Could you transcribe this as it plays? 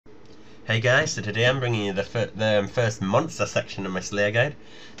Hey guys, so today I'm bringing you the first monster section of my Slayer guide.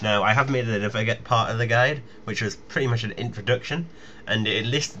 Now I have made it a part of the guide, which was pretty much an introduction, and it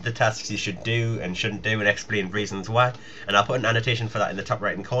listed the tasks you should do and shouldn't do and explained reasons why, and I'll put an annotation for that in the top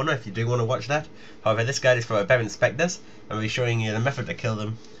right hand corner if you do want to watch that. However, this guide is for Aberrant Spectres, and I'll be showing you the method to kill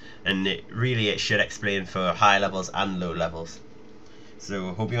them, and it should explain for high levels and low levels.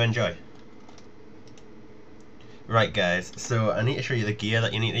 So hope you enjoy. Right guys, so I need to show you the gear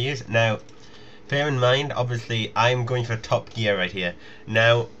that you need to use. Now, bear in mind, obviously, I'm going for top gear right here.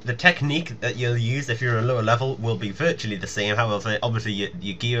 Now, the technique that you'll use if you're a lower level will be virtually the same. However, obviously,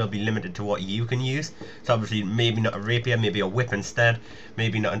 your gear will be limited to what you can use. So obviously, maybe not a rapier, maybe a whip instead.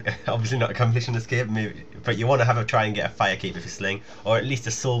 Maybe not, obviously not a completionist cape, but you want to have a try and get a fire cape if you're sling. Or at least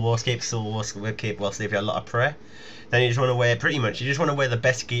a soul wars cape. Soul wars cape will save you a lot of prayer. Then you just want to wear, you just want to wear the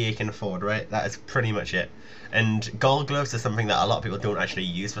best gear you can afford, right? That is pretty much it. And gold gloves are something that a lot of people don't actually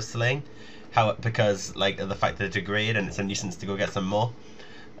use for slaying, because like the fact that they degrade and it's a nuisance to go get some more.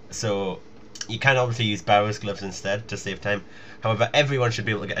 So you can obviously use Barrow's gloves instead to save time. However, everyone should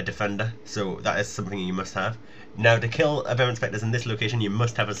be able to get a defender, so that is something you must have. Now, to kill Aberrant Spectres in this location, you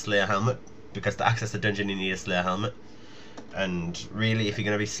must have a Slayer helmet, because to access the dungeon you need a Slayer helmet. And really, if you're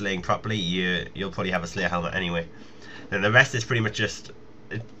going to be slaying properly, you'll probably have a Slayer helmet anyway. Then the rest is pretty much just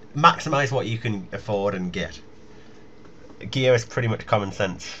maximize what you can afford and get. Gear is pretty much common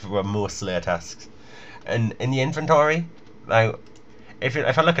sense for most Slayer tasks. And in the inventory, now, if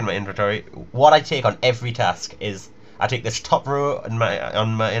I look in my inventory, what I take on every task is I take this top row on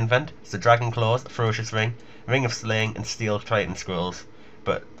my invent. So Dragon Claws, Ferocious Ring, Ring of Slaying, and Steel Titan Scrolls.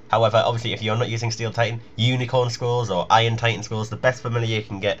 But however, obviously, if you're not using Steel Titan, Unicorn Scrolls or Iron Titan Scrolls, the best familiar you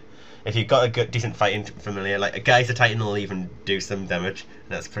can get. If you've got a good, decent fighting familiar, like a Geyser Titan will even do some damage,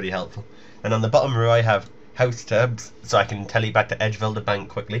 and that's pretty helpful. And on the bottom row I have House Turbs, so I can tele back to Edgeville to bank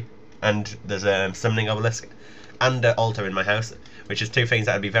quickly. And there's a Summoning Obelisk and an Altar in my house, which is two things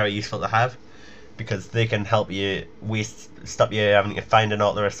that would be very useful to have, because they can help you stop you having to find an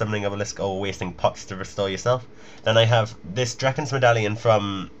altar or a Summoning Obelisk or wasting pots to restore yourself. Then I have this Draken's Medallion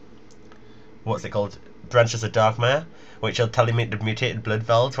from, what's it called? Branches of Darkmire, which will tell me the mutated blood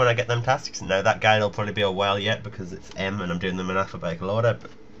valves when I get them tasks. Now that guide will probably be a while yet because it's M and I'm doing them in alphabetical order, but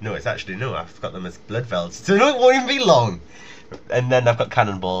no, it's actually, no, I've got them as blood valves, so it won't even be long. And then I've got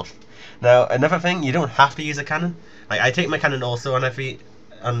cannonballs. Now another thing, you don't have to use a cannon. Like, I take my cannon also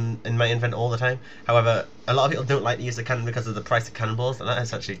in my invent all the time. However, a lot of people don't like to use the cannon because of the price of cannonballs, and that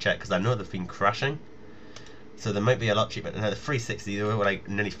is actually checked because I know they've been crashing. So they might be a lot cheaper. Now the 360, they were like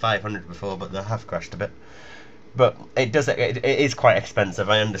nearly 500 before, but they have crashed a bit. But it is quite expensive,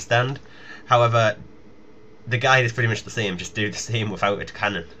 I understand. However, the guide is pretty much the same. Just do the same without a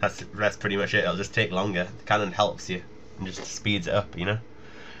cannon. That's pretty much it. It'll just take longer. The cannon helps you and just speeds it up, you know.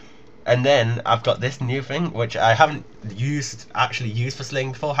 And then I've got this new thing, which I haven't actually used for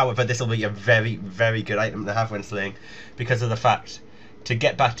slaying before. However, this will be a very, very good item to have when slaying, because of the fact, to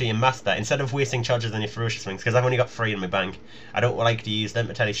get back to your master, instead of wasting charges on your ferocious wings, because I've only got 3 in my bank, I don't like to use them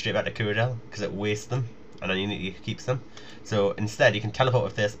to tell you straight back to Kuradel, because it wastes them, and then you need to keep them. So instead, you can teleport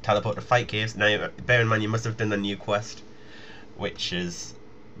with this, teleport to fight caves. Now, bear in mind, you must have done a new quest, which is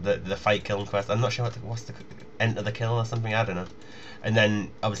the fight kill quest. I'm not sure what's the enter the kill or something, I don't know. And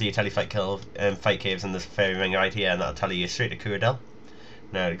then obviously you fight caves, and there's a fairy ring right here, and that'll tell you straight to Kuradel.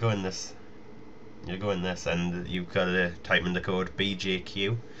 Now to go in this, you go in this, and you've got to type in the code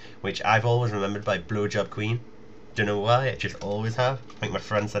BJQ, which I've always remembered by Blowjob Queen. Don't know why, I just always have. I think my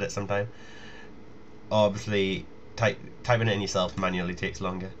friend said it sometime. Obviously, typing it in yourself manually takes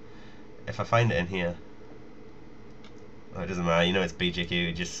longer. If I find it in here, oh, it doesn't matter. You know it's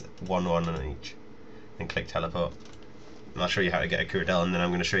BJQ. Just 1 on each, then click teleport. And I'll show you how to get a Kuradel, and then I'm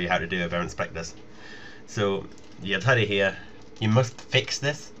going to show you how to do Aberrant Spectres. So you'll tell you here, you must fix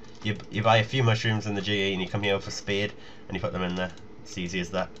this. You buy a few mushrooms in the GE, and you come here with a spade, and you put them in there. It's easy as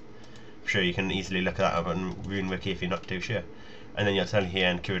that. I'm sure you can easily look that up on RuneWiki if you're not too sure. And then you'll tell you here,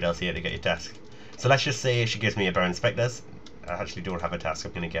 and Kuradel's here to get your task. So let's just say she gives me Aberrant Spectres. I actually don't have a task,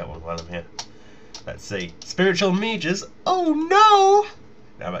 I'm going to get one while I'm here. Let's see. Spiritual Mages? Oh no!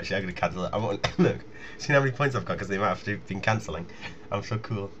 No, I'm going to cancel it. I won't. Look, see how many points I've got because they might have been cancelling. I'm so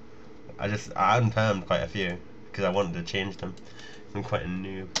cool. I unpermed quite a few because I wanted to change them. I'm quite a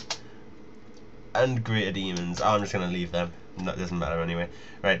noob. And Greater Demons. Oh, I'm just going to leave them. That doesn't matter anyway.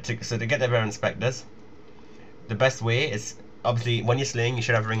 Right, so to get the Aberrant Spectres, the best way is, obviously, when you're slaying, you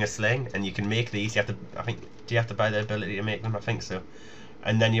should have a Ring of Slaying, and you can make these. You have to, do you have to buy the ability to make them? I think so.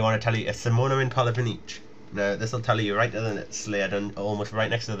 And then you want to tell you a Simono in Polypin each. Now, this will tell you right to the Slayer dungeon, almost right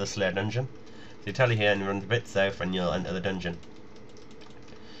next to the Slayer dungeon. So you tell you here and run a bit south, and you'll enter the dungeon.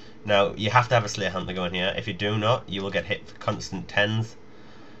 Now, you have to have a Slayer Helm to go in here. If you do not, you will get hit for constant 10s,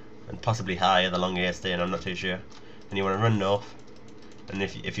 and possibly higher the longer you stay in, I'm not too sure. And you want to run north, and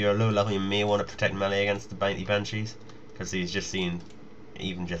if you're a low level, you may want to protect melee against the Mighty Banshees, because he's just seen,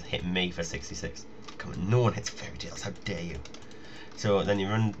 even just hit me for 66. Come on, no one hits Fairy Tales, how dare you. So then you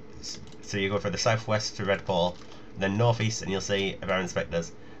run, so you go for the southwest to Red Ball, then northeast, and you'll see Aberrant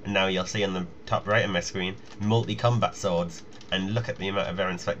Spectres. And now you'll see on the top right of my screen, multi-combat swords. And look at the amount of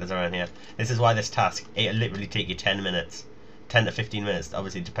Aberrant Spectres around here. This is why this task, it'll literally take you 10 minutes. 10 to 15 minutes,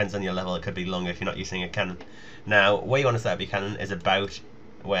 obviously it depends on your level, it could be longer if you're not using a cannon. Now, where you want to set up your cannon is about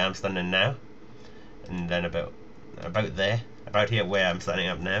where I'm standing now. And then about there. About here where I'm standing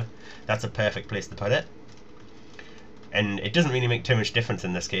up now. That's a perfect place to put it. And it doesn't really make too much difference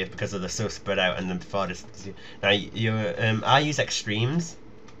in this case because they're so spread out and the far distance. Now, I use extremes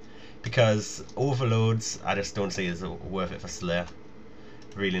because overloads I just don't see as worth it for Slayer.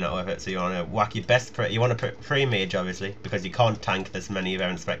 Really not worth it. So you want to whack your best you want to pray mage obviously because you can't tank this many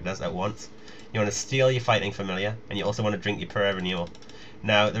Aberrant Spectres at once. You want to steal your fighting familiar, and you also want to drink your prayer renewal.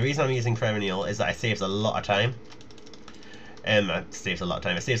 Now the reason I'm using prayer renewal is that it saves a lot of time. It saves a lot of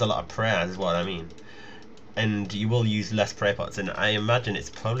time. It saves a lot of prayers is what I mean. And you will use less prayer pots, and I imagine it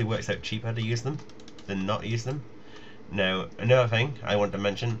probably works out cheaper to use them than not use them. Now, another thing I want to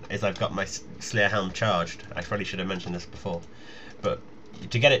mention is I've got my Slayer Helm charged. I probably should have mentioned this before, but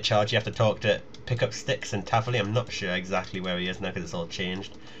to get it charged you have to talk to Pick Up Sticks and Taffily. I'm not sure exactly where he is now because it's all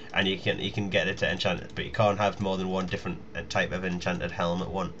changed, and you can get it to enchant it, but you can't have more than one different type of enchanted helm at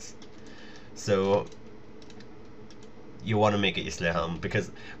once. So you want to make it your Slayer Helm,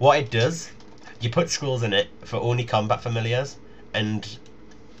 because what it does, you put scrolls in it for only combat familiars, and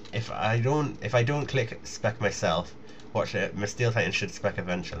if I don't click spec myself, watch it, my Steel Titan should spec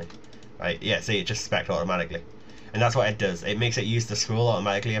eventually. Right, yeah, see, it just spec'd automatically. And that's what it does, it makes it use the scroll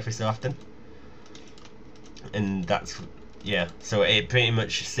automatically every so often. And that's, yeah, so it pretty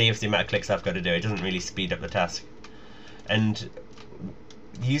much saves the amount of clicks I've got to do, it doesn't really speed up the task. And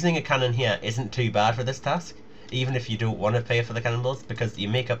using a cannon here isn't too bad for this task, even if you don't want to pay for the cannonballs, because you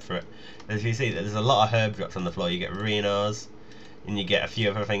make up for it. As you see, there's a lot of herb drops on the floor. You get Raynors, and you get a few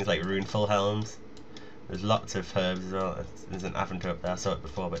other things like Runeful Helms. There's lots of herbs as well. There's an Aventure up there, I saw it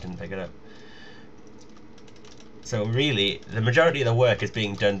before but didn't pick it up. So really, the majority of the work is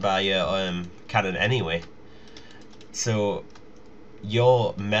being done by your cannon anyway. So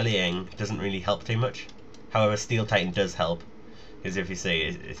your meleeing doesn't really help too much. However, Steel Titan does help, because if you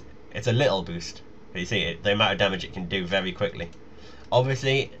see, it's a little boost. But you see, the amount of damage it can do very quickly.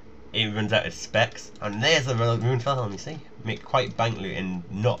 Obviously, it runs out of specs, and there's the Runeful Helm. You see, make quite bank loot in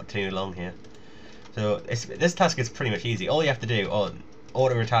not too long here. So this task is pretty much easy. All you have to do,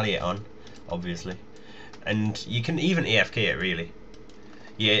 auto retaliate on, obviously, and you can even AFK it really.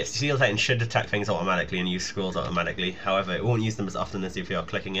 Yeah, Steel Titan should attack things automatically and use scrolls automatically. However, it won't use them as often as if you're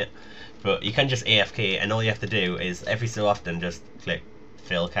clicking it. But you can just AFK, and all you have to do is every so often just click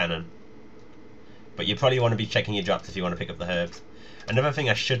fill cannon. But you probably want to be checking your drops if you want to pick up the herbs. Another thing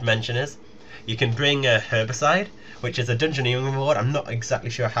I should mention is you can bring a herbicide, which is a dungeoneering reward. I'm not exactly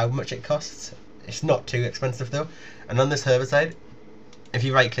sure how much it costs. It's not too expensive though. And on this herbicide, if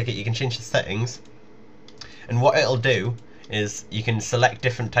you right click it, you can change the settings. And what it'll do is you can select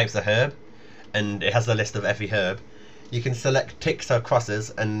different types of herb, and it has a list of every herb. You can select ticks or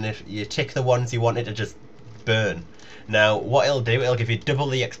crosses, and if you tick the ones you want it to just burn. Now what it'll do, it'll give you double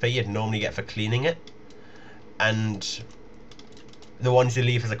the XP you'd normally get for cleaning it, and the ones you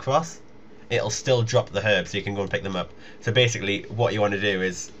leave as a cross, it'll still drop the herbs so you can go and pick them up. So basically what you want to do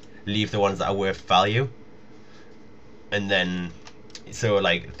is leave the ones that are worth value, and then so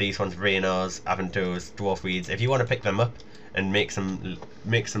like these ones, Raynors, Aventos, Dwarf Weeds, if you want to pick them up and make some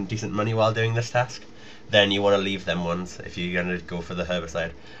decent money while doing this task, then you want to leave them ones if you're going to go for the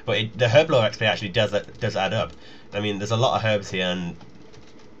herbicide. But the herb lore XP actually does add up. I mean, there's a lot of herbs here, and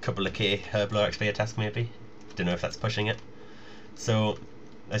a couple of K herb lore XP a task maybe. Don't know if that's pushing it. So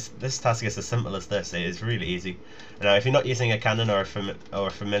this task is as simple as this. It is really easy. Now, if you're not using a cannon or a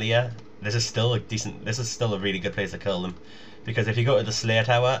familiar, this is still a really good place to kill them, because if you go to the Slayer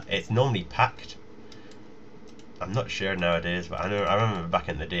Tower, it's normally packed. I'm not sure nowadays, but I remember back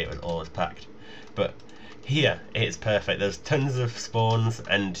in the day it was always packed. But here it's perfect. There's tons of spawns,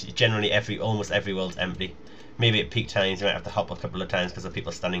 and generally almost every world's empty. Maybe at peak times you might have to hop a couple of times because of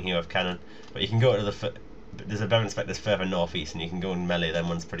people standing here with cannon. But you can go to there's Aberrant Spectres further northeast, and you can go and melee them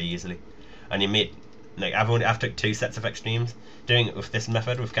ones pretty easily. And you made, like, I've took 2 sets of extremes. Doing it with this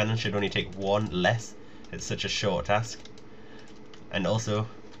method with cannon should only take 1 less. It's such a short task. And also,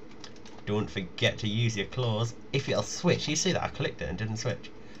 don't forget to use your claws if it'll switch. You see that I clicked it and didn't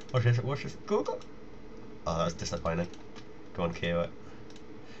switch. Watch this, watch this. Go, go. Oh, that's disappointing. Go on, KO it.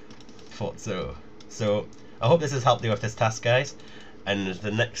 Thought so. So, I hope this has helped you with this task, guys. And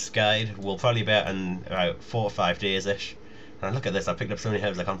the next guide will probably be out in about 4 or 5 days-ish. And look at this, I picked up so many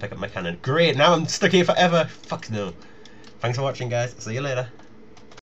herbs I can't pick up my cannon. Great, now I'm stuck here forever! Fuck no. Thanks for watching, guys. See you later.